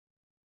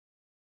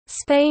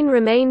Spain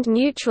remained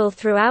neutral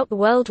throughout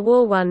World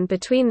War I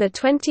between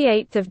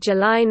 28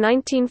 July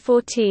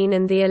 1914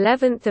 and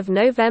of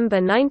November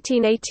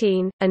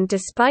 1918, and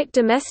despite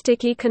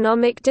domestic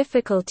economic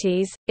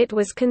difficulties, it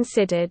was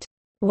considered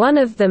one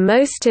of the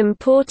most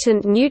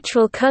important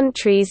neutral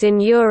countries in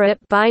Europe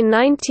by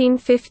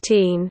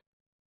 1915.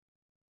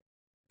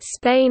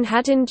 Spain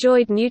had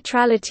enjoyed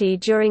neutrality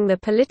during the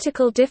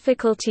political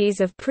difficulties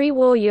of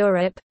pre-war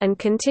Europe, and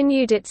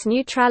continued its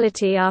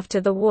neutrality after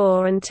the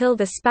war until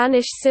the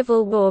Spanish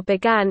Civil War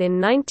began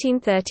in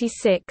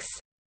 1936.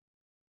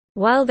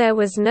 While there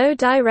was no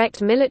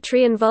direct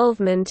military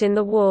involvement in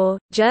the war,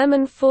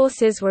 German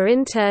forces were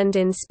interned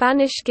in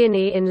Spanish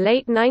Guinea in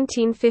late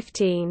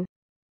 1915.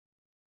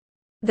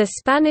 The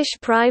Spanish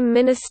Prime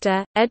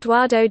Minister,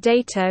 Eduardo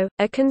Dato,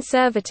 a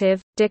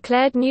conservative,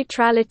 declared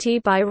neutrality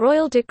by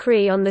royal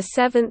decree on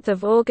 7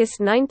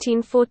 August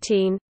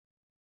 1914.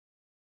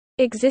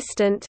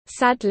 Existent,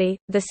 sadly,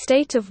 the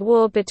state of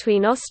war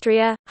between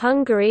Austria,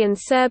 Hungary and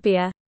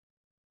Serbia.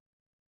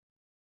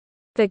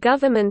 The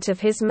government of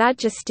His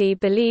Majesty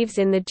believes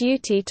in the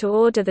duty to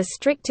order the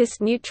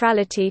strictest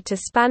neutrality to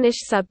Spanish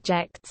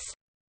subjects.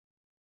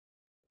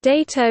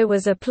 Dato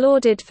was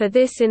applauded for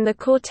this in the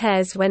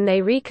Cortes when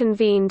they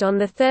reconvened on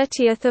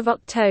 30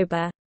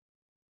 October.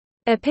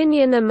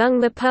 Opinion among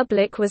the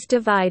public was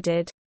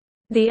divided.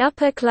 The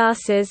upper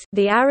classes,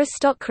 the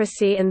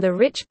aristocracy and the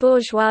rich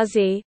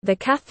bourgeoisie, the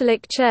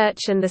Catholic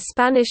Church and the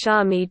Spanish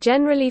army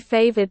generally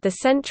favored the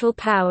Central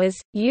Powers,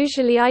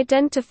 usually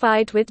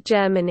identified with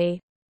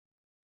Germany.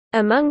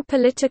 Among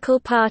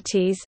political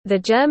parties, the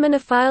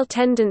Germanophile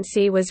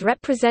tendency was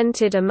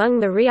represented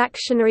among the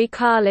reactionary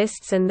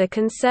Carlists and the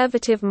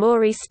conservative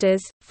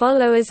Mauristas,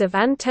 followers of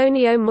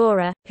Antonio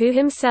Maura, who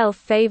himself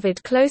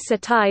favored closer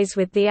ties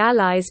with the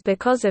Allies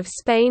because of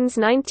Spain's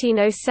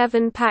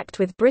 1907 pact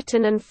with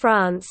Britain and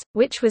France,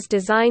 which was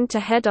designed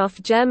to head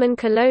off German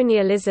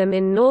colonialism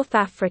in North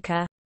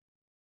Africa.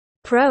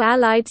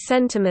 Pro-Allied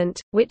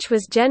sentiment, which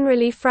was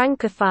generally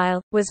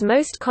Francophile, was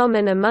most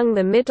common among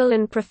the middle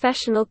and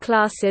professional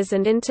classes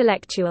and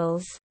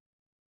intellectuals.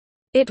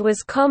 It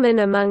was common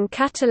among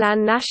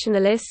Catalan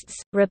nationalists,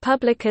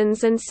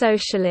 Republicans and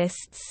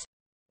socialists.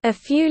 A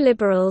few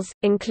liberals,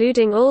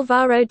 including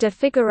Álvaro de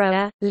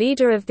Figueroa,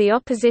 leader of the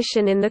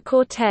opposition in the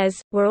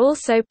Cortes, were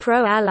also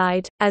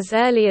pro-Allied. As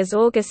early as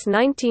August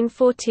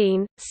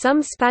 1914,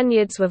 some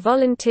Spaniards were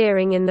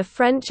volunteering in the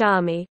French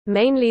army,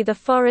 mainly the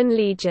Foreign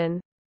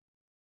Legion.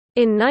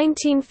 In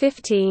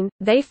 1915,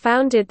 they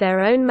founded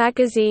their own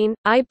magazine,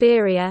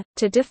 Iberia,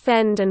 to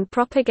defend and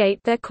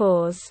propagate their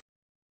cause.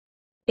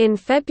 In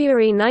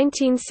February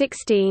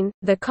 1916,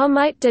 the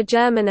Comité de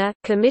Germana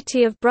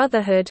Committee of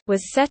Brotherhood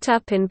was set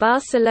up in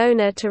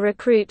Barcelona to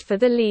recruit for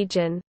the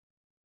Legion.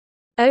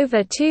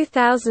 Over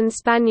 2,000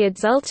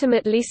 Spaniards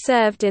ultimately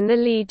served in the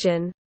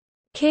Legion.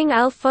 King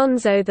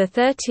Alfonso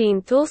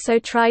XIII also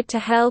tried to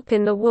help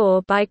in the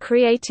war by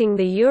creating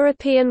the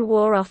European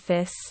War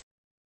Office.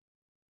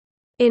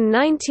 In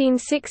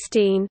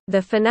 1916, the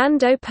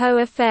Fernando Po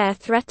affair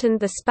threatened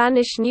the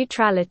Spanish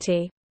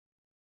neutrality.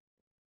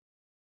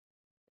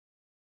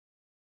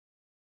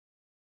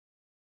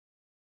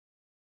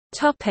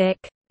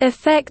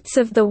 Effects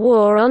of the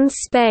war on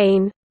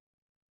Spain.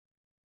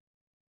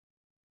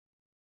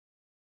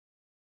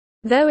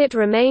 Though it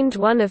remained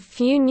one of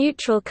few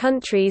neutral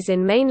countries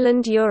in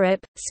mainland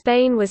Europe,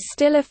 Spain was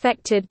still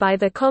affected by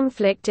the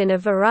conflict in a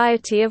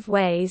variety of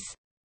ways.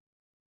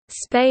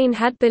 Spain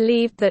had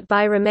believed that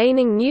by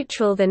remaining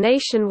neutral the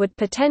nation would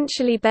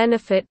potentially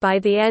benefit by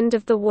the end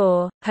of the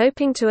war,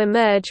 hoping to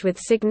emerge with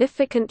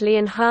significantly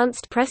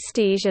enhanced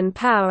prestige and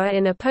power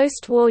in a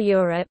post-war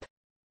Europe.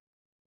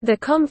 The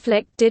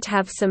conflict did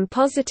have some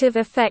positive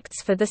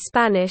effects for the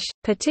Spanish,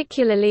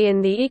 particularly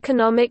in the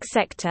economic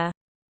sector.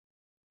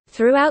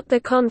 Throughout the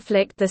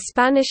conflict the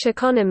Spanish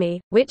economy,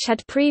 which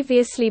had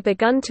previously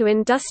begun to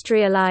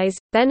industrialize,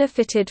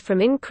 benefited from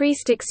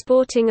increased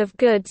exporting of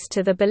goods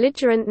to the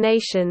belligerent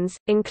nations,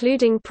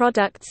 including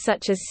products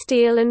such as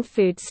steel and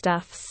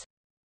foodstuffs.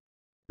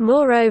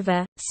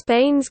 Moreover,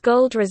 Spain's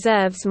gold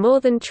reserves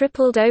more than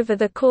tripled over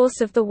the course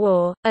of the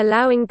war,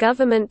 allowing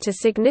government to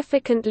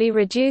significantly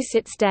reduce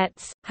its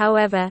debts.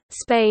 However,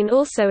 Spain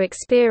also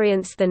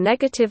experienced the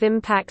negative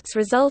impacts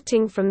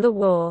resulting from the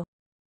war.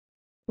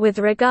 With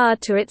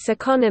regard to its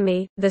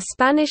economy, the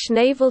Spanish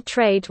naval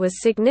trade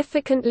was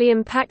significantly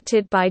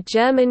impacted by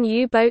German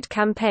U-boat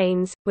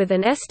campaigns, with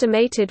an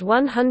estimated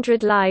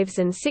 100 lives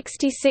and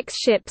 66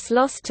 ships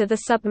lost to the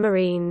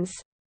submarines.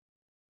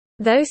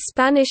 Though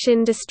Spanish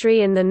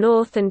industry in the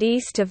north and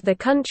east of the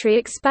country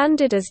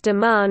expanded as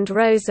demand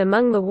rose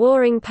among the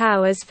warring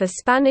powers for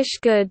Spanish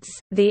goods,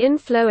 the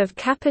inflow of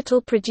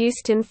capital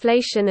produced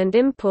inflation and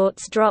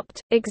imports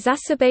dropped,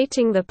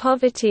 exacerbating the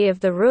poverty of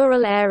the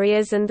rural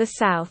areas and the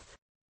south.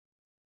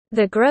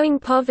 The growing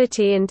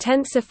poverty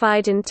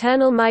intensified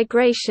internal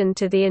migration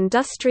to the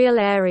industrial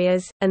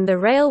areas, and the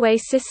railway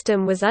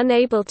system was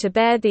unable to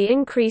bear the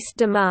increased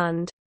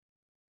demand.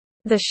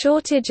 The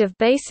shortage of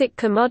basic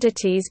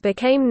commodities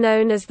became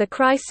known as the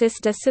crisis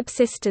de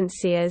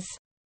subsistencias.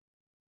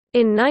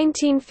 In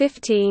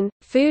 1915,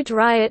 food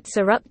riots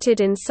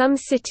erupted in some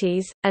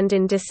cities, and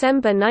in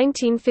December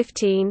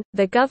 1915,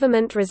 the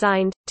government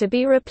resigned, to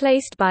be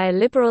replaced by a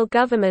liberal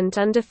government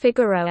under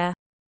Figueroa.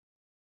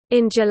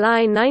 In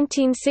July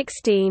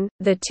 1916,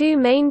 the two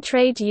main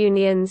trade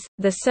unions,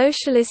 the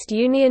Socialist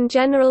Union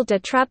General de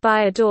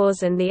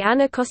Trabajadores and the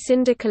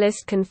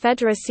Anarcho-Syndicalist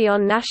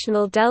Confederación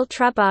Nacional del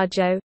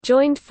Trabajo,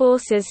 joined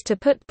forces to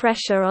put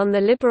pressure on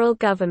the liberal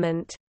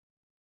government.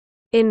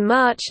 In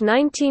March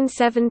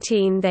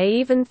 1917 they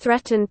even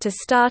threatened to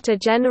start a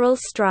general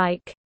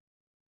strike.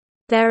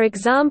 Their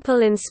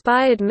example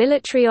inspired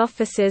military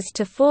officers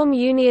to form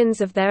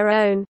unions of their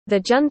own, the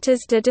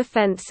Juntas de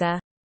Defensa.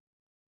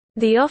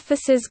 The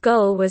officers'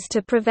 goal was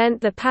to prevent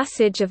the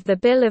passage of the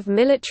Bill of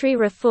Military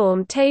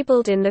Reform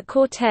tabled in the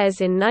Cortes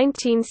in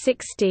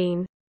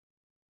 1916.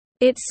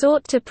 It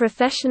sought to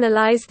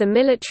professionalize the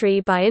military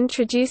by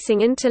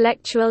introducing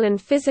intellectual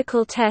and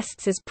physical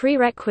tests as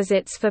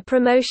prerequisites for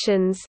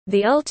promotions.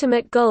 The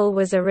ultimate goal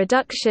was a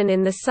reduction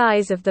in the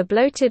size of the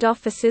bloated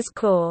officers'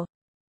 corps.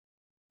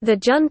 The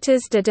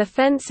Juntas de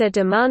Defensa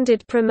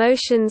demanded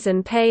promotions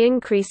and pay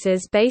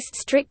increases based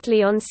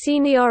strictly on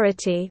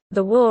seniority.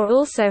 The war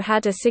also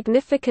had a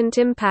significant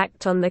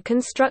impact on the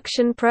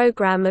construction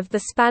program of the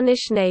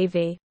Spanish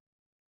Navy.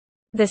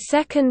 The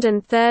second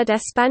and third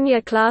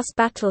España-class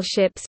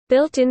battleships,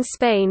 built in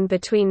Spain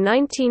between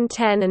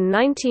 1910 and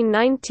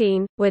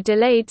 1919, were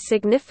delayed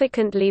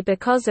significantly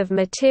because of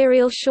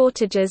material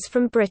shortages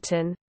from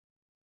Britain.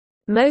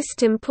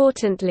 Most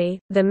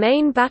importantly, the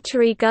main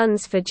battery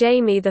guns for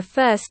Jaime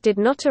I did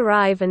not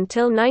arrive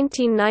until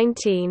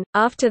 1919,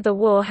 after the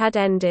war had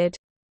ended.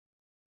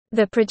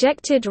 The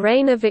projected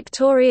Reina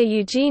Victoria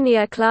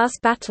Eugenia-class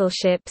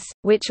battleships,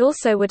 which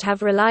also would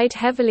have relied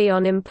heavily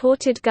on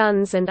imported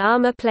guns and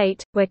armor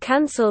plate, were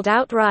cancelled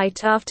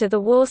outright after the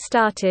war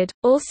started.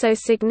 Also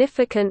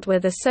significant were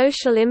the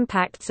social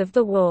impacts of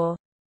the war.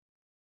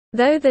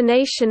 Though the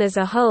nation as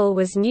a whole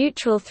was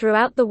neutral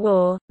throughout the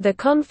war, the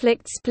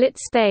conflict split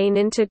Spain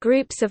into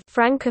groups of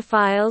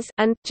Francophiles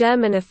and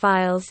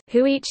Germanophiles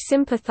who each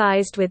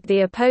sympathized with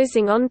the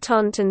opposing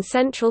Entente and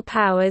Central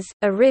Powers,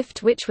 a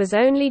rift which was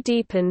only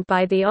deepened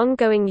by the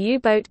ongoing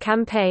U-boat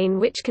campaign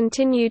which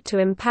continued to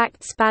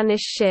impact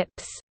Spanish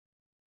ships.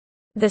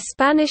 The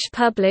Spanish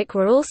public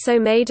were also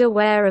made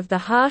aware of the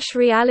harsh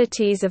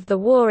realities of the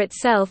war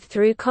itself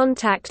through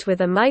contact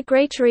with a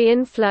migratory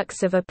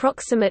influx of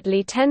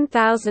approximately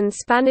 10,000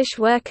 Spanish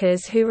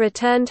workers who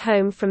returned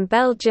home from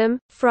Belgium,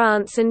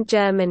 France and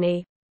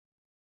Germany.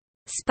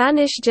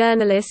 Spanish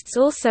journalists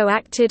also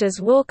acted as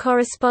war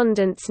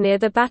correspondents near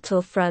the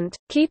battlefront,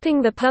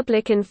 keeping the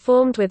public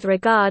informed with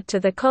regard to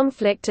the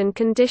conflict and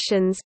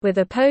conditions, with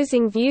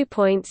opposing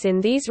viewpoints in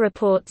these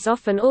reports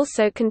often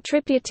also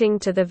contributing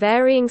to the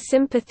varying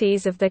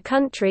sympathies of the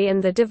country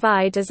and the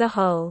divide as a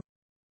whole.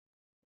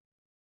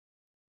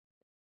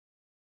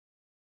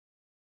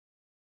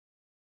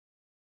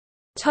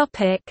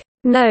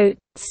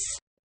 Notes.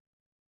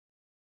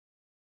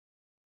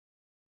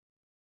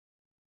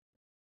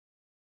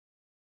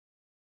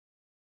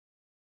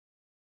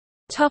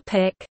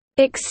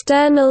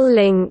 External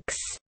links.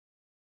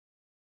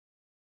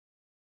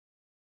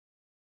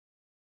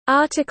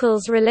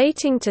 Articles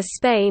relating to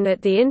Spain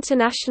at the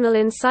International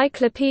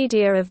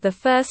Encyclopedia of the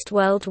First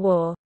World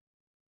War.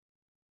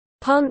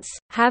 Ponce,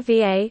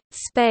 Javier,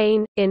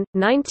 Spain, in,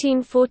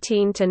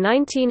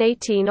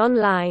 1914–1918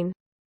 online.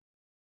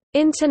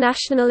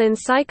 International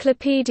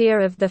Encyclopedia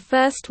of the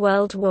First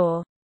World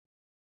War.